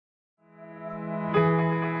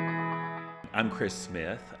I'm Chris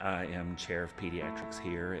Smith. I am chair of pediatrics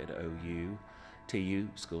here at TU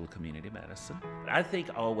School of Community Medicine. I think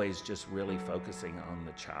always just really focusing on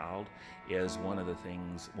the child is one of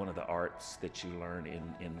the arts that you learn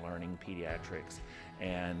in learning pediatrics.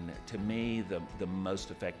 And to me, the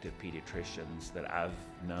most effective pediatricians that I've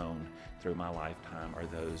known through my lifetime are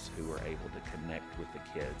those who are able to connect with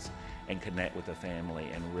the kids and connect with the family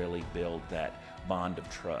and really build that bond of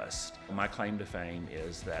trust. My claim to fame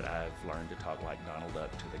is that I've learned to talk like Donald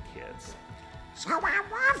Duck to the kids. So I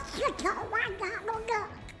want to go on Donald Duck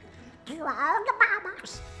to all the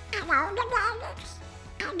mamas and all the daddies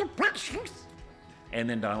and the precious. And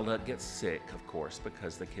then Donald Duck gets sick, of course,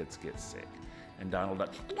 because the kids get sick. And Donald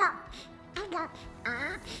Duck...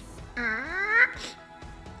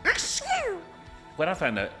 What I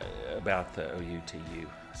find about the OUTU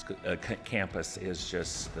campus is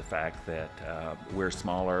just the fact that we're a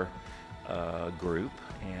smaller group,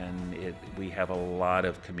 and we have a lot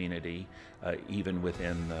of community even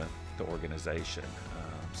within the organization.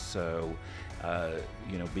 So,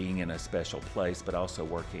 being in a special place, but also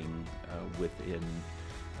working within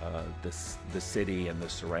the city and the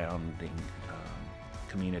surrounding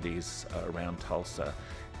communities around Tulsa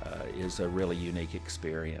is a really unique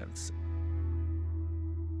experience.